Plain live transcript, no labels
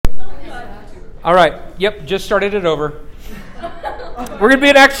All right. Yep, just started it over. We're going to be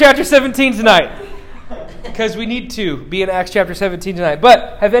in Acts chapter 17 tonight. Because we need to be in Acts chapter 17 tonight.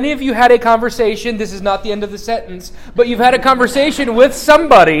 But have any of you had a conversation, this is not the end of the sentence, but you've had a conversation with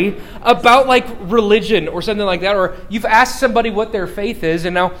somebody about like religion or something like that, or you've asked somebody what their faith is,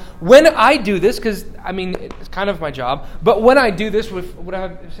 and now when I do this, because I mean, it's kind of my job, but when I do this,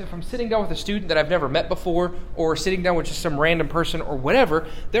 if I'm sitting down with a student that I've never met before, or sitting down with just some random person or whatever,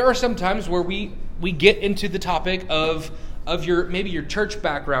 there are some times where we get into the topic of maybe your church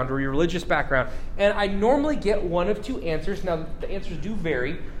background or your religious background. And I normally get one of two answers. Now, the answers do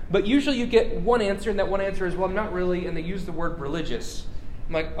vary, but usually you get one answer, and that one answer is, well, I'm not really, and they use the word religious.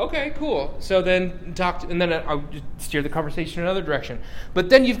 I'm like, okay, cool. So then I'll just steer the conversation in another direction. But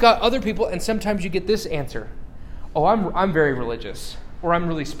then you've got other people, and sometimes you get this answer. Oh, I'm very religious, or I'm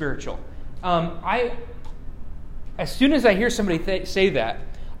really spiritual. As soon as I hear somebody say that,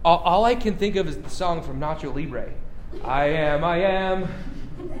 all I can think of is the song from Nacho Libre. I am,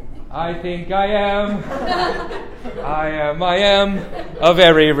 I think I am, I am a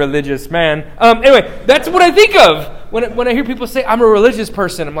very religious man. Anyway, that's what I think of when I hear people say, I'm a religious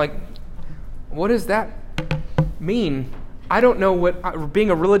person. I'm like, what does that mean? I don't know what being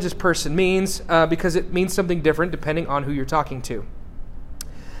a religious person means because it means something different depending on who you're talking to.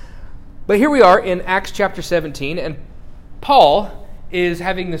 But here we are in Acts chapter 17, and Paul is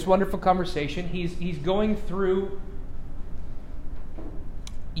having this wonderful conversation. He's going through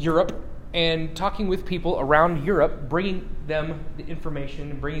Europe and talking with people around Europe, bringing them the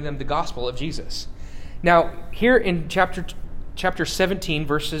information and bringing them the gospel of Jesus. Now, here in chapter 17,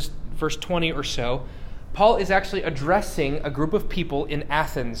 verse 20 or so, Paul is actually addressing a group of people in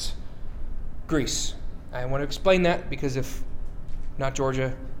Athens, Greece. I want to explain that because if not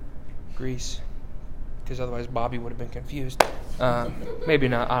Georgia, Greece, because otherwise Bobby would have been confused. Maybe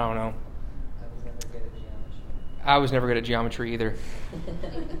not, I don't know. I was never good at geometry either.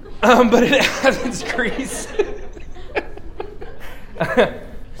 But in Athens, Greece.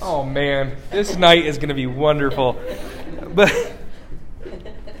 Oh man, this night is going to be wonderful. But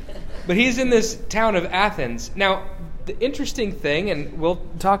he's in this town of Athens. Now, the interesting thing, and we'll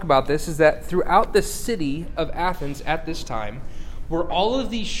talk about this, is that throughout the city of Athens at this time were all of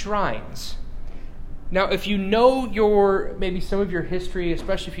these shrines. Now, if you know maybe some of your history,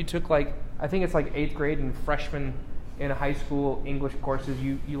 especially if you took I think it's 8th grade and freshman in high school English courses,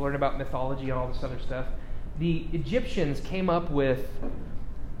 you learn about mythology and all this other stuff. The Egyptians came up with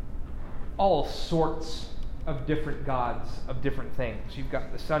all sorts of different gods of different things. You've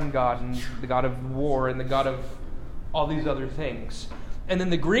got the sun god and the god of war and the god of all these other things. And then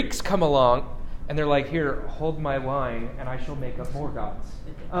the Greeks come along and they're like, here, hold my line and I shall make up more gods.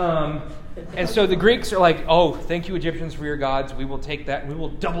 And so the Greeks are like, oh, thank you Egyptians for your gods. We will take that and we will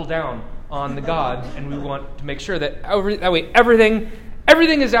double down on the gods, and we want to make sure that way everything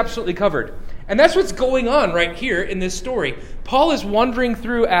is absolutely covered. And that's what's going on right here in this story. Paul is wandering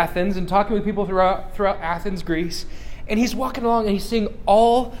through Athens and talking with people throughout Athens, Greece, and he's walking along and he's seeing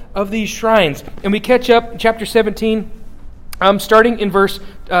all of these shrines. And we catch up in chapter 17, starting in verse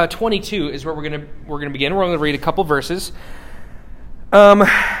 22 is where we're going to begin. We're going to read a couple verses.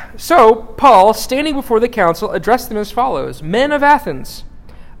 So Paul, standing before the council, addressed them as follows: Men of Athens,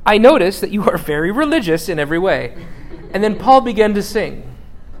 I notice that you are very religious in every way. And then Paul began to sing,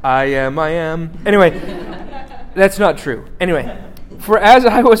 I am. Anyway, that's not true. Anyway, for as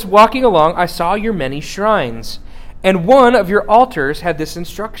I was walking along, I saw your many shrines, and one of your altars had this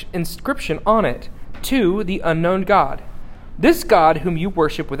inscription on it, to the unknown God. This God whom you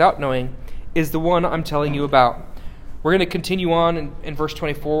worship without knowing is the one I'm telling you about. We're going to continue on in verse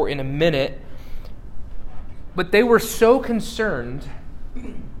 24 in a minute. But they were so concerned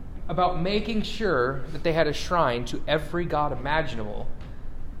about making sure that they had a shrine to every god imaginable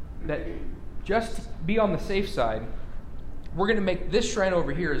that just to be on the safe side, we're going to make this shrine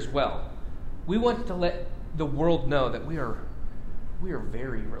over here as well. We want to let the world know that we are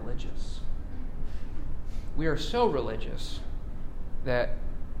very religious. We are so religious that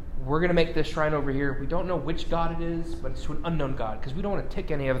we're going to make this shrine over here. We don't know which god it is, but it's to an unknown god because we don't want to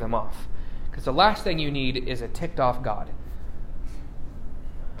tick any of them off. Because the last thing you need is a ticked off god.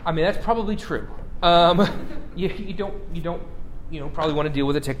 I mean, that's probably true. You don't probably want to deal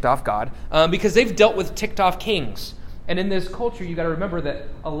with a ticked off god because they've dealt with ticked off kings. And in this culture, you got to remember that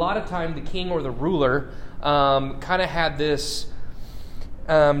a lot of time the king or the ruler kind of had this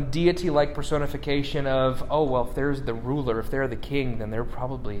deity-like personification of, oh well, if there's the ruler, if they're the king, then they're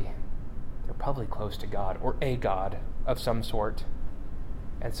probably close to God or a god of some sort,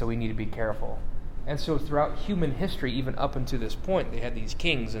 and so we need to be careful. And so throughout human history, even up until this point, they had these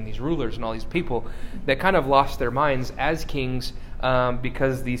kings and these rulers and all these people that kind of lost their minds as kings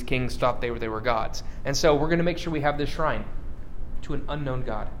because these kings thought they were gods. And so we're going to make sure we have this shrine to an unknown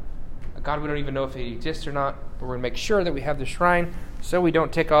God. A God we don't even know if he exists or not, but we're going to make sure that we have the shrine so we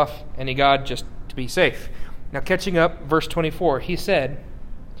don't take off any God just to be safe. Now catching up, verse 24, he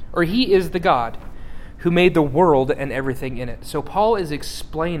is the God who made the world and everything in it. So Paul is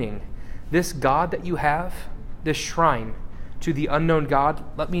explaining this God that you have, this shrine to the unknown God.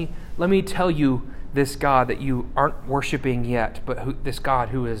 Let me tell you this God that you aren't worshiping yet, but this God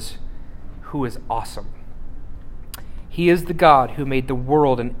who is awesome. He is the God who made the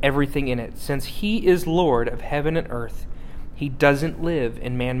world and everything in it. Since he is Lord of heaven and earth, he doesn't live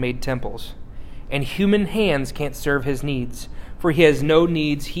in man-made temples, and human hands can't serve his needs, for he has no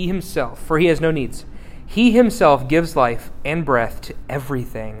needs. He himself gives life and breath to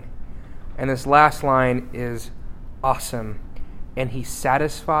everything. And this last line is awesome. And he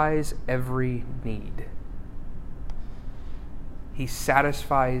satisfies every need. He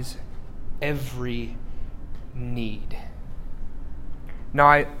satisfies every need. Now,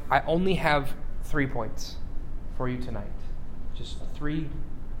 I only have 3 points for you tonight. Just 3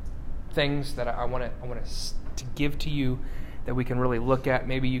 things that I want to give to you that we can really look at.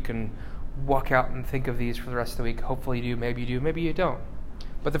 Maybe you can walk out and think of these for the rest of the week. Hopefully you do, maybe you don't.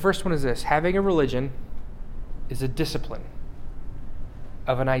 But the first one is this: having a religion is a discipline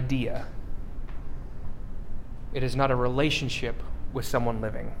of an idea. It is not a relationship with someone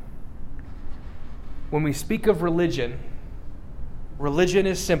living. When we speak of religion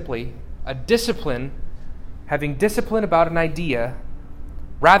is simply a discipline, having discipline about an idea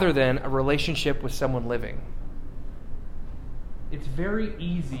rather than a relationship with someone living. It's very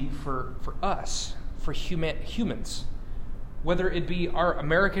easy for us, for humans, whether it be our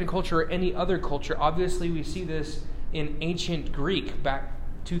American culture or any other culture. Obviously, we see this in ancient Greek back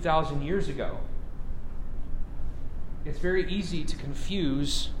 2,000 years ago. It's very easy to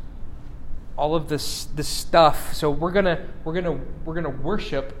confuse all of this stuff. So we're gonna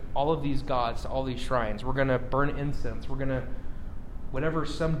worship all of these gods, all these shrines. We're gonna burn incense. We're gonna whatever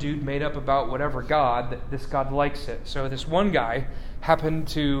some dude made up about whatever god, that this god likes it. So this one guy happened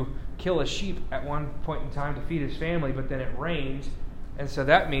to kill a sheep at one point in time to feed his family, but then it rained, and so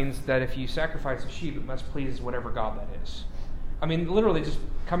that means that if you sacrifice a sheep, it must please whatever god that is. I mean, literally just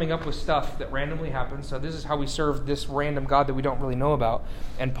coming up with stuff that randomly happens. So this is how we serve this random god that we don't really know about.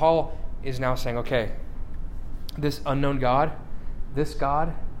 And Paul is now saying, okay, this unknown God, this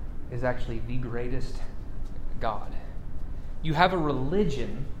God is actually the greatest God. You have a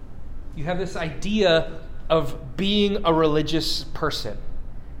religion, you have this idea of being a religious person.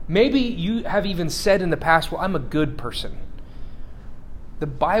 Maybe you have even said in the past, well, I'm a good person. The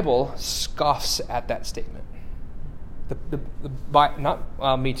Bible scoffs at that statement.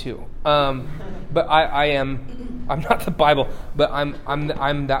 Me too. But I'm not the Bible, but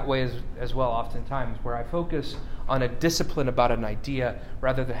I'm that way as well oftentimes, where I focus on a discipline about an idea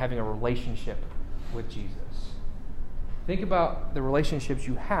rather than having a relationship with Jesus. Think about the relationships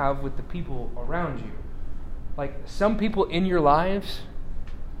you have with the people around you. Like some people in your lives,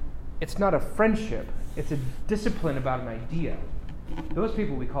 it's not a friendship, it's a discipline about an idea. Those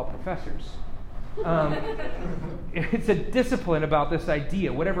people we call professors. It's a discipline about this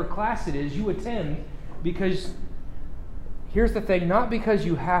idea. Whatever class it is, you attend because, here's the thing, not because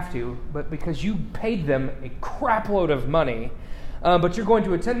you have to, but because you paid them a crap load of money, but you're going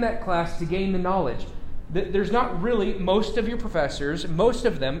to attend that class to gain the knowledge. There's not really, most of your professors, most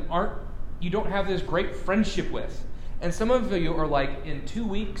of them you don't have this great friendship with. And some of you are like, in 2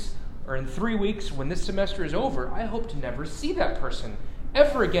 weeks or in 3 weeks, when this semester is over, I hope to never see that person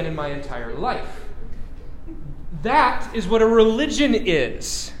ever again in my entire life. That is what a religion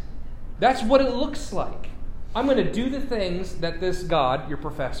is. That's what it looks like. I'm going to do the things that this God, your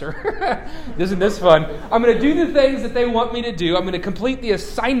professor, isn't this fun? I'm going to do the things that they want me to do. I'm going to complete the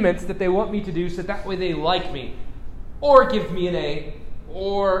assignments that they want me to do so that way they like me. Or give me an A,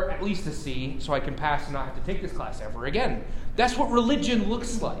 or at least a C, so I can pass and not have to take this class ever again. That's what religion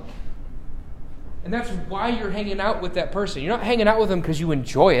looks like. And that's why you're hanging out with that person. You're not hanging out with them because you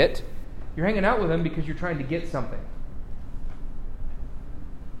enjoy it. You're hanging out with them because you're trying to get something.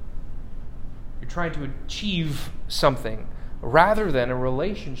 You're trying to achieve something rather than a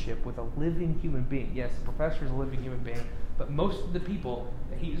relationship with a living human being. Yes, the professor is a living human being, but most of the people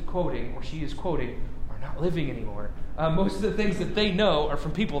that he is quoting or she is quoting are not living anymore. Most of the things that they know are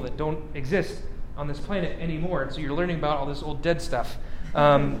from people that don't exist on this planet anymore. And so you're learning about all this old dead stuff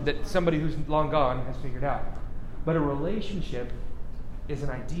that somebody who's long gone has figured out. But a relationship is an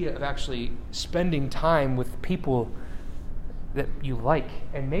idea of actually spending time with people that you like.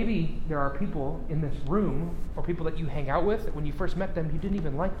 And maybe there are people in this room or people that you hang out with that when you first met them, you didn't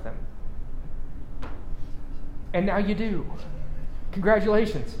even like them. And now you do.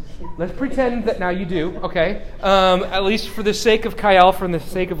 Congratulations. Let's pretend that now you do, okay? At least for the sake of Kyle, for the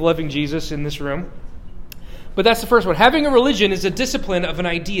sake of loving Jesus in this room. But that's the first one. Having a religion is a discipline of an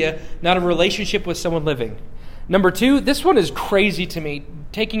idea, not a relationship with someone living. Number 2, this one is crazy to me.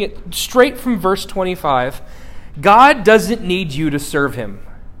 Taking it straight from verse 25, God doesn't need you to serve him.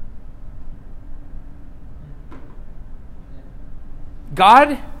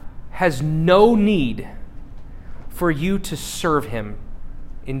 God has no need for you to serve him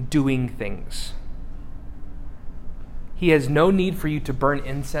in doing things. He has no need for you to burn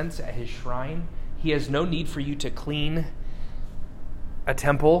incense at his shrine. He has no need for you to clean a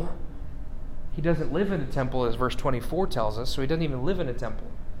temple. He doesn't live in a temple, as verse 24 tells us, so he doesn't even live in a temple.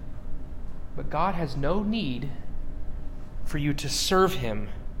 But God has no need for you to serve him.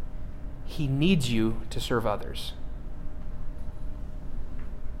 He needs you to serve others.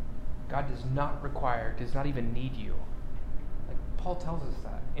 God does not require, does not even need you. Like Paul tells us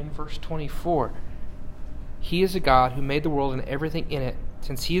that in verse 24. He is a God who made the world and everything in it.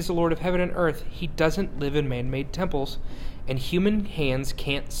 Since he is the Lord of heaven and earth, he doesn't live in man-made temples, and human hands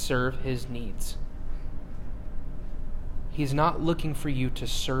can't serve his needs. He's not looking for you to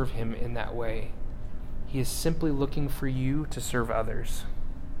serve him in that way. He is simply looking for you to serve others.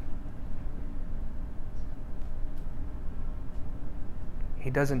 He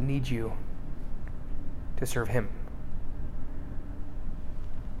doesn't need you to serve him.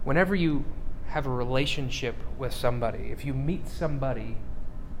 Whenever you have a relationship with somebody, if you meet somebody,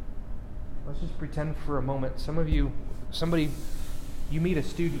 let's just pretend for a moment, you meet a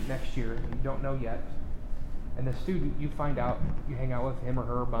student next year you don't know yet, and the student, you find out, you hang out with him or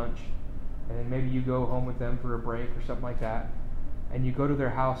her a bunch, and then maybe you go home with them for a break or something like that, and you go to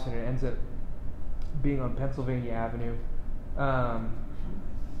their house and it ends up being on Pennsylvania Avenue.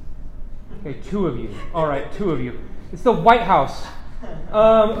 Okay, 2 of you. All right, 2 of you. It's the White House.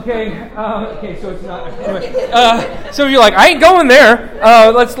 Okay, so it's not. Anyway, so you're like, I ain't going there.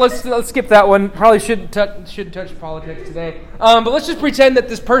 Let's skip that one. Probably shouldn't touch politics today. But let's just pretend that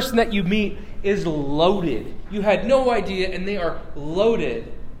this person that you meet is loaded. You had no idea, and they are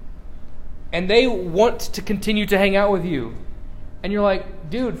loaded, and they want to continue to hang out with you. And you're like,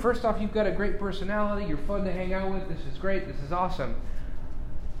 dude, first off, you've got a great personality. You're fun to hang out with. This is great. This is awesome.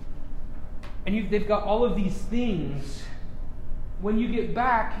 And they've got all of these things. When you get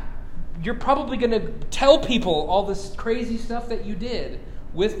back, you're probably going to tell people all this crazy stuff that you did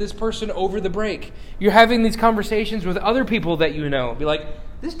with this person over the break. You're having these conversations with other people that you know. Be like,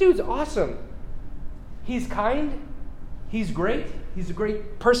 this dude's awesome. He's kind. He's great. He's a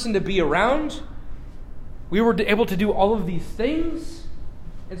great person to be around. We were able to do all of these things.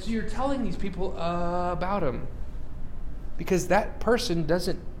 And so you're telling these people about him. Because that person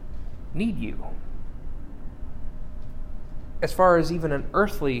doesn't need you. As far as even an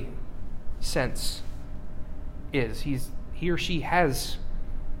earthly sense is, he or she has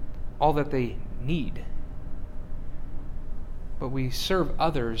all that they need. But we serve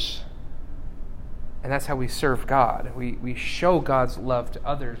others, and that's how we serve God. We show God's love to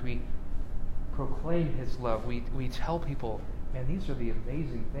others. We proclaim his love. We tell people, man, these are the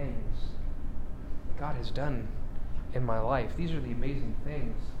amazing things that God has done in my life. These are the amazing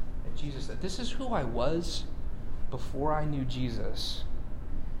things that Jesus said. This is who I was before I knew Jesus,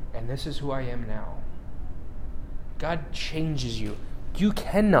 and this is who I am now. God changes you. You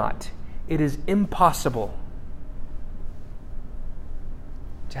cannot, it is impossible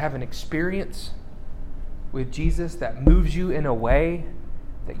to have an experience with Jesus that moves you in a way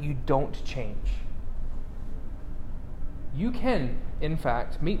that you don't change. You can, in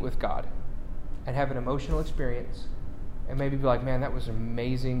fact, meet with God and have an emotional experience and maybe be like, man, that was an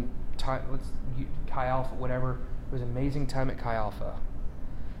amazing time. Chi Alpha, whatever. It was an amazing time at Chi Alpha.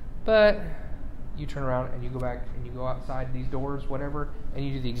 But you turn around and you go back and you go outside these doors, whatever, and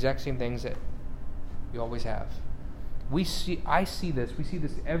you do the exact same things that you always have. We see this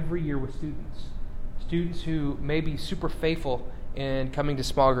every year with students. Students who may be super faithful in coming to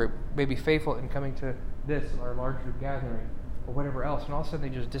small group, may be faithful in coming to this, our large group gathering, or whatever else, and all of a sudden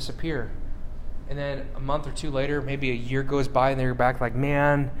they just disappear. And then a month or 2 later, maybe a year goes by and they're back like,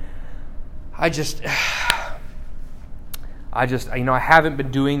 man, I haven't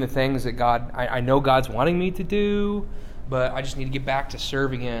been doing the things that God, I know God's wanting me to do, but I just need to get back to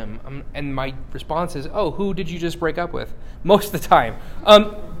serving him. And my response is, oh, who did you just break up with? Most of the time.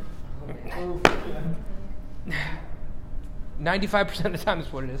 95% of the time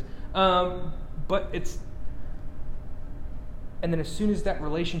is what it is. But it's... And then as soon as that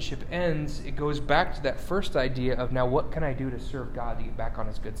relationship ends, it goes back to that first idea of, now what can I do to serve God to get back on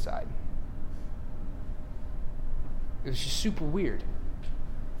his good side? It was just super weird.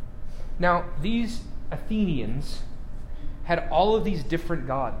 Now, these Athenians had all of these different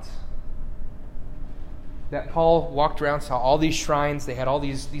gods that Paul walked around, saw all these shrines. They had all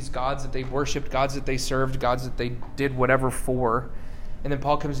these gods that they worshipped, gods that they served, gods that they did whatever for. And then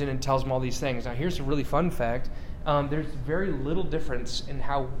Paul comes in and tells them all these things. Now, here's a really fun fact. There's very little difference in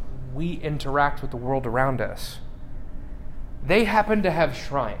how we interact with the world around us. They happen to have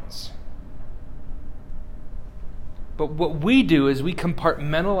shrines. But what we do is we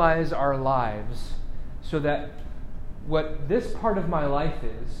compartmentalize our lives so that what this part of my life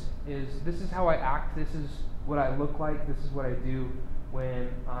is this is how I act, this is what I look like, this is what I do when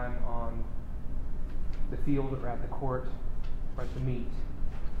I'm on the field or at the court or at the meet.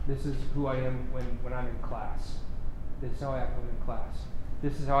 This is who I am when I'm in class. This is how I act when I'm in class.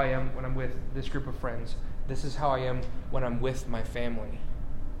 This is how I am when I'm with this group of friends. This is how I am when I'm with my family.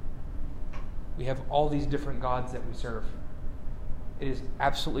 We have all these different gods that we serve. It is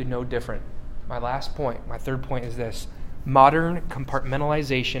absolutely no different. My last point, my third point is this. Modern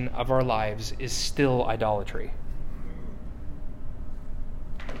compartmentalization of our lives is still idolatry.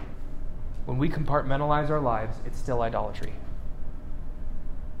 When we compartmentalize our lives, it's still idolatry.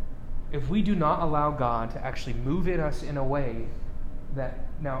 If we do not allow God to actually move in us in a way that,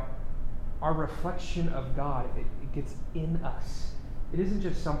 now, our reflection of God, it gets in us. It isn't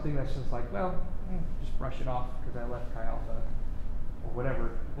just something that's just like, well, just brush it off because I left Chi Alpha or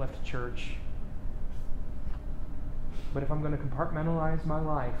whatever, left church. But if I'm going to compartmentalize my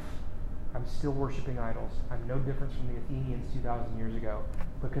life, I'm still worshiping idols. I'm no different from the Athenians 2,000 years ago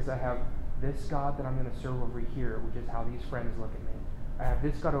because I have this God that I'm going to serve over here, which is how these friends look at me. I have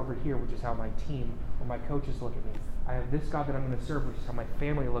this God over here, which is how my team or my coaches look at me. I have this God that I'm going to serve, which is how my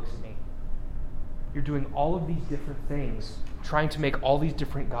family looks at me. You're doing all of these different things, trying to make all these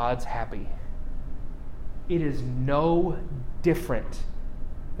different gods happy. It is no different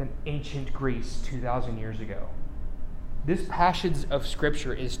than ancient Greece 2,000 years ago. This passage of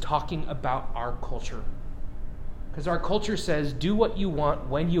Scripture is talking about our culture. Because our culture says, do what you want,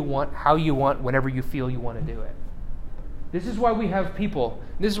 when you want, how you want, whenever you feel you want to do it. This is why we have people,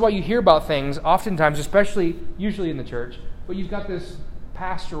 this is why you hear about things, oftentimes, especially, usually in the church, but you've got this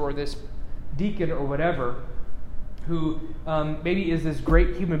pastor or this deacon or whatever who maybe is this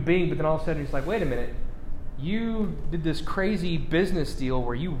great human being, but then all of a sudden he's like, wait a minute, you did this crazy business deal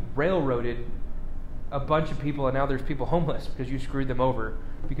where you railroaded a bunch of people and now there's people homeless because you screwed them over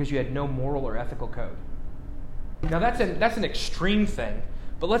because you had no moral or ethical code. Now that's an extreme thing,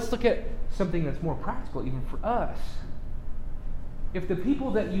 but let's look at something that's more practical even for us. If the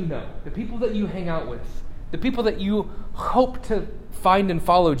people that you know, the people that you hang out with, the people that you hope to find and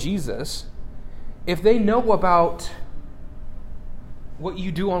follow Jesus, if they know about what you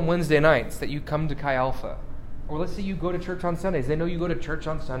do on Wednesday nights, that you come to Chi Alpha, or let's say you go to church on Sundays, they know you go to church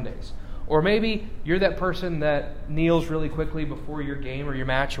on Sundays. Or maybe you're that person that kneels really quickly before your game or your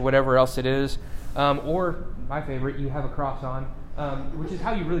match or whatever else it is. Or, my favorite, you have a cross on, which is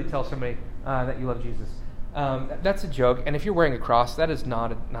how you really tell somebody that you love Jesus. That's a joke. And if you're wearing a cross, that is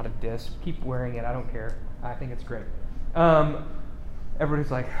not a diss. Keep wearing it. I don't care. I think it's great.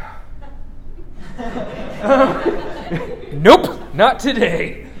 Everybody's like, nope, not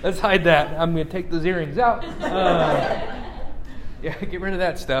today. Let's hide that. I'm going to take those earrings out. Yeah, get rid of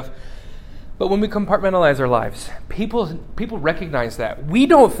that stuff. But when we compartmentalize our lives, people recognize that. We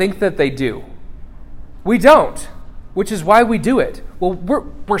don't think that they do. We don't, which is why we do it. Well,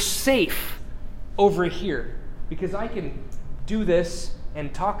 we're safe over here because I can do this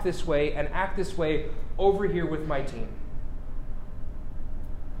and talk this way and act this way over here with my team.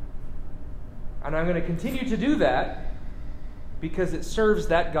 And I'm going to continue to do that because it serves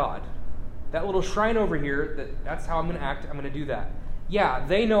that God. That little shrine over here, that's how I'm going to act. I'm going to do that. Yeah,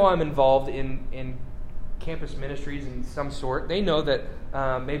 they know I'm involved in campus ministries in some sort. They know that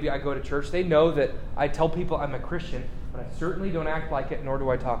maybe I go to church. They know that I tell people I'm a Christian, but I certainly don't act like it, nor do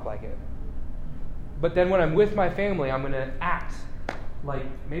I talk like it. But then when I'm with my family, I'm going to act like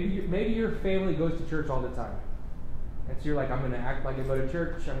maybe your family goes to church all the time. And so you're like, I'm going to act like I go to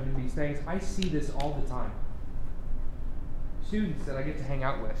church. I'm going to do these things. I see this all the time. Students that I get to hang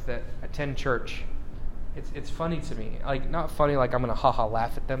out with that attend church, it's funny to me. Like, not funny like I'm going to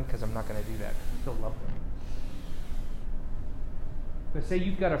laugh at them because I'm not going to do that. I still love them. But say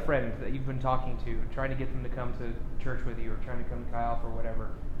you've got a friend that you've been talking to, trying to get them to come to church with you or trying to come to Chi Alpha or whatever.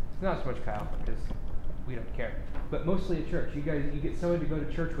 It's not so much Chi Alpha because we don't care. But mostly at church. You get somebody to go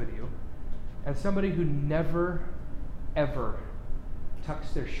to church with you, and somebody who never, ever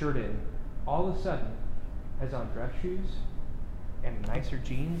tucks their shirt in, all of a sudden has on dress shoes and nicer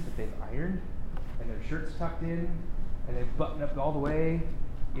jeans that they've ironed, and their shirt's tucked in, and they've buttoned up all the way,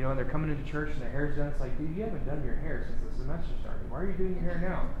 and they're coming into church and their hair's done. It's like, dude, you haven't done your hair since the semester started. Why are you doing your hair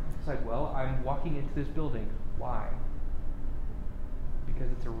now? It's like, well, I'm walking into this building. Why? Because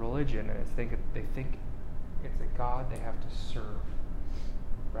it's a religion, and they think it's a God they have to serve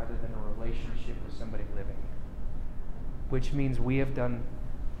rather than a relationship with somebody living. Which means we have done,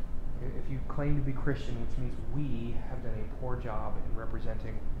 if you claim to be Christian, which means we have done a poor job in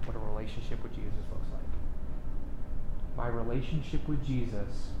representing what a relationship with Jesus looks like. My relationship with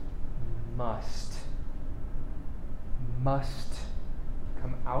Jesus must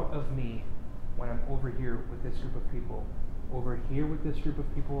come out of me when I'm over here with this group of people, over here with this group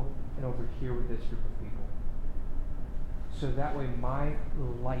of people, and over here with this group of people. So that way my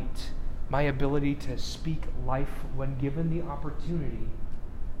light, my ability to speak life when given the opportunity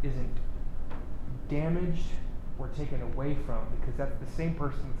isn't damaged or taken away from, because that's the same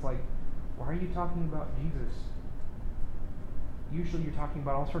person that's like, why are you talking about Jesus? Usually you're talking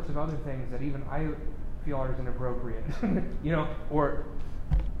about all sorts of other things that even I feel are inappropriate. Or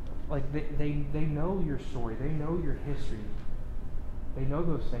like they know your story, they know your history, they know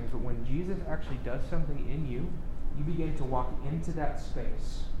those things, but when Jesus actually does something in you, you begin to walk into that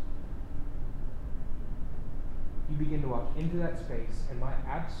space. You begin to walk into that space, and my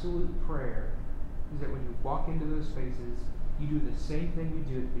absolute prayer is that when you walk into those spaces, you do the same thing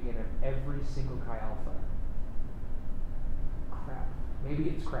you do at the beginning of every single Chi Alpha. Crap. Maybe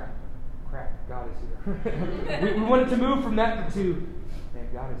it's crap. Crap, God is here. we wanted to move from that to, man,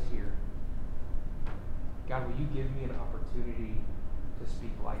 God is here. God, will you give me an opportunity to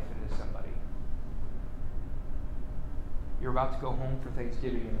speak life into somebody? You're about to go home for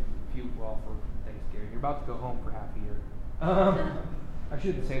Thanksgiving for Thanksgiving. You're about to go home for half a year. I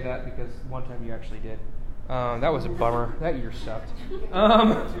shouldn't say that because one time you actually did. That was a bummer. That year sucked.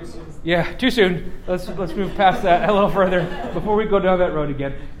 Too soon. Yeah, too soon. Let's move past that a little further before we go down that road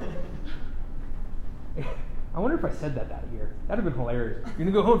again. I wonder if I said that year. That'd have been hilarious. You're going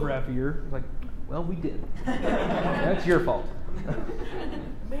to go home for half a year. It's like, well, we did. That's your fault.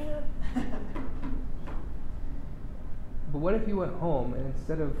 Man. But what if you went home and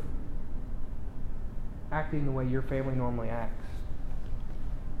instead of acting the way your family normally acts,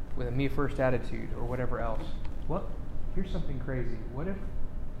 with a me first attitude or whatever else, here's something crazy. What if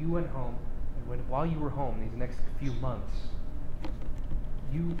you went home and while you were home these next few months,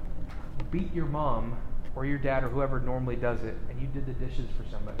 you beat your mom or your dad or whoever normally does it, and you did the dishes for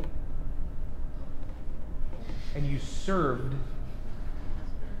somebody, and you served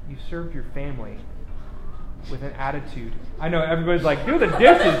your family with an attitude. I know everybody's like, do the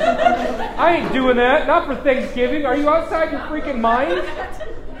dishes. I ain't doing that. Not for Thanksgiving. Are you outside your freaking mind?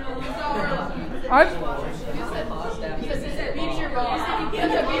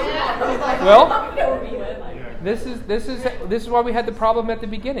 Well, this is why we had the problem at the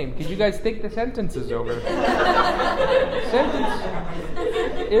beginning, because you guys think the sentence is over. The sentence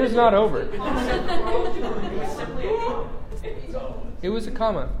is not over. It was a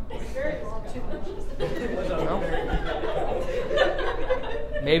comma. No.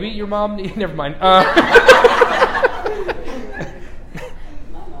 Maybe your mom. Never mind.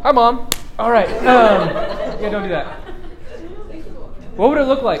 Hi, Mom. All right. Yeah, don't do that. What would it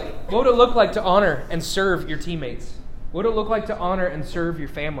look like? What would it look like to honor and serve your teammates? What would it look like to honor and serve your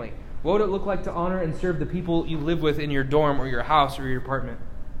family? What would it look like to honor and serve the people you live with in your dorm or your house or your apartment?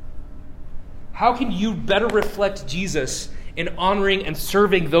 How can you better reflect Jesus in honoring and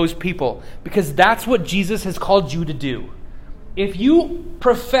serving those people? Because that's what Jesus has called you to do. If you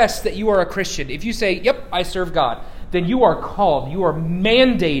profess that you are a Christian, if you say, yep, I serve God, then you are called, you are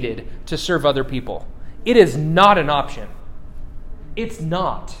mandated to serve other people. It is not an option. It's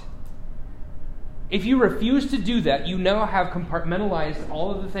not. If you refuse to do that, you now have compartmentalized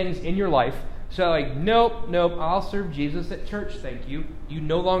all of the things in your life. So like, nope, I'll serve Jesus at church, thank you. You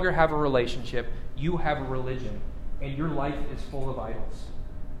no longer have a relationship. You have a religion. And your life is full of idols.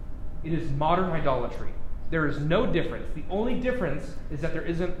 It is modern idolatry. There is no difference. The only difference is that there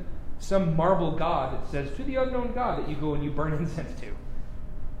isn't some marble god that says, to the unknown God, that you go and you burn incense to.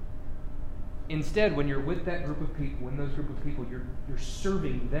 Instead, when you're with that group of people, you're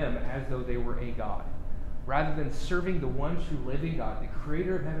serving them as though they were a god, rather than serving the one true living God, the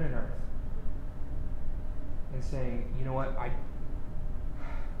creator of heaven and earth, and saying, you know what,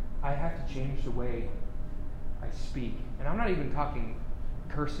 I have to change the way I speak. And I'm not even talking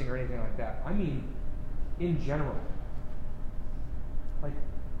cursing or anything like that. I mean in general. Like,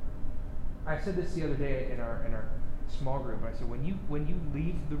 I said this the other day in our small group. I said, when you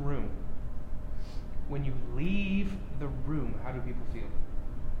leave the room, how do people feel?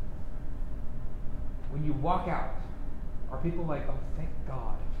 When you walk out, are people like, oh, thank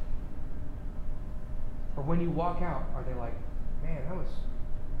God? Or when you walk out, are they like, man, that was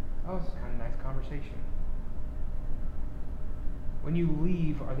a kind of nice conversation? When you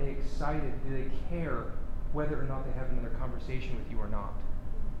leave, are they excited? Do they care whether or not they have another conversation with you or not?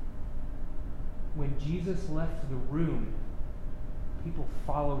 When Jesus left the room, people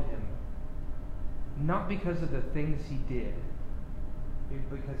followed him. Not because of the things he did, but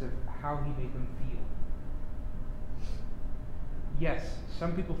because of how he made them feel. Yes,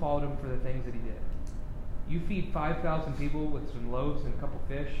 some people followed him for the things that he did. You feed 5,000 people with some loaves and a couple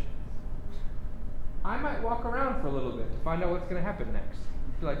fish, I might walk around for a little bit to find out what's going to happen next.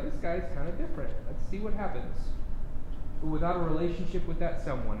 Be like, this guy's kind of different. Let's see what happens. But without a relationship with that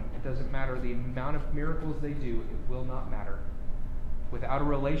someone, it doesn't matter the amount of miracles they do, it will not matter. Without a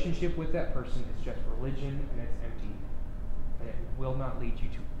relationship with that person, it's just religion and it's empty. And it will not lead you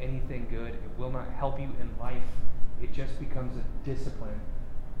to anything good. It will not help you in life. It just becomes a discipline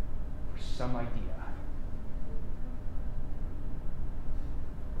for some idea.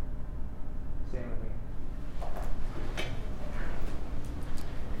 Stand with me.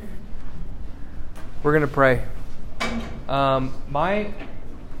 We're going to pray. My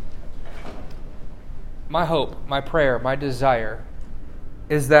hope, my prayer, my desire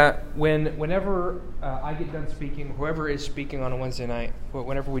is that whenever I get done speaking, whoever is speaking on a Wednesday night,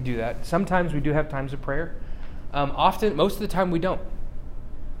 whenever we do that, sometimes we do have times of prayer. Often, most of the time we don't.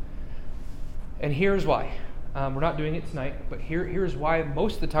 And here's why. We're not doing it tonight, but here's why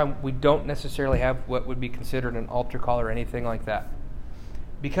most of the time we don't necessarily have what would be considered an altar call or anything like that.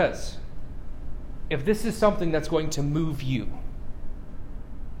 Because if this is something that's going to move you,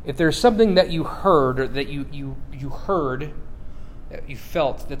 if there's something that you heard or that you heard, that you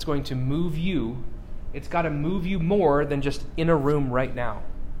felt that's going to move you, it's got to move you more than just in a room right now.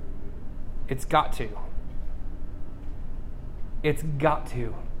 It's got to. It's got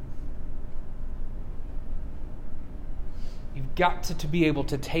to. You've got to be able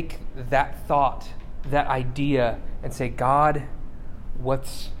to take that thought, that idea, and say, God, what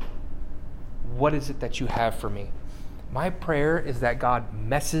is it that you have for me? My prayer is that God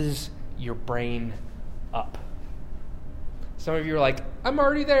messes your brain up. Some of you are like, I'm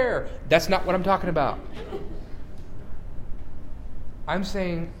already there. That's not what I'm talking about. I'm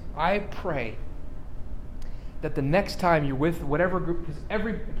saying, I pray that the next time you're with whatever group, because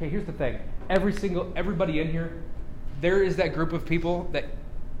here's the thing. Everybody in here, there is that group of people that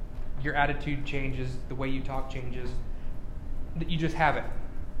your attitude changes, the way you talk changes, that you just have it.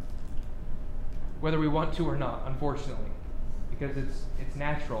 Whether we want to or not, unfortunately. Because it's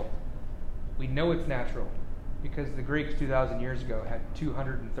natural. We know it's natural. Because the Greeks 2,000 years ago had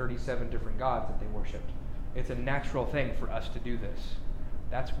 237 different gods that they worshipped. It's a natural thing for us to do this.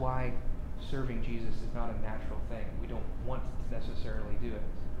 That's why serving Jesus is not a natural thing. We don't want to necessarily do it.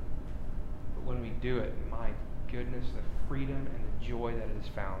 But when we do it, my goodness, the freedom and the joy that is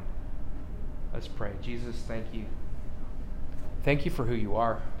found. Let's pray. Jesus, thank you. Thank you for who you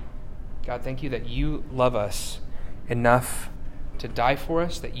are. God, thank you that you love us enough to die for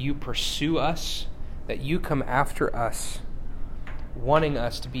us, that you pursue us, that you come after us, wanting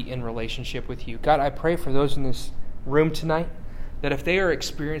us to be in relationship with you. God, I pray for those in this room tonight, that if they are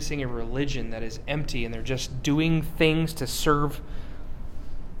experiencing a religion that is empty and they're just doing things to serve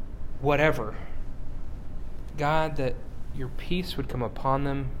whatever, God, that your peace would come upon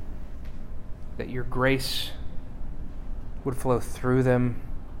them, that your grace would flow through them,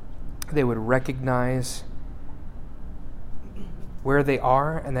 they would recognize where they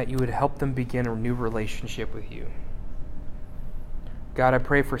are, and that you would help them begin a new relationship with you. God, I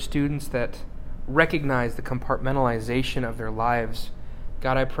pray for students that recognize the compartmentalization of their lives.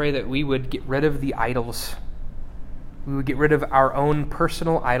 God, I pray that we would get rid of the idols. We would get rid of our own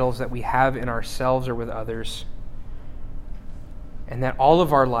personal idols that we have in ourselves or with others. And that all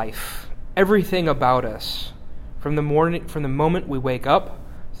of our life, everything about us, from the moment we wake up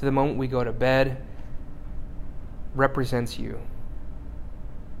to the moment we go to bed, represents you.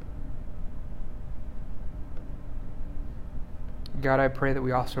 God, I pray that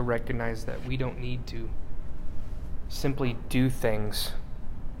we also recognize that we don't need to simply do things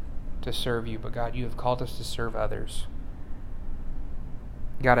to serve you, but God, you have called us to serve others.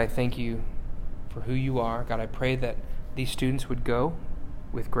 God, I thank you for who you are. God, I pray that these students would go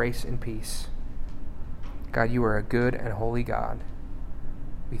with grace and peace. God, you are a good and holy God.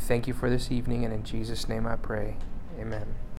 We thank you for this evening, and in Jesus' name I pray. Amen.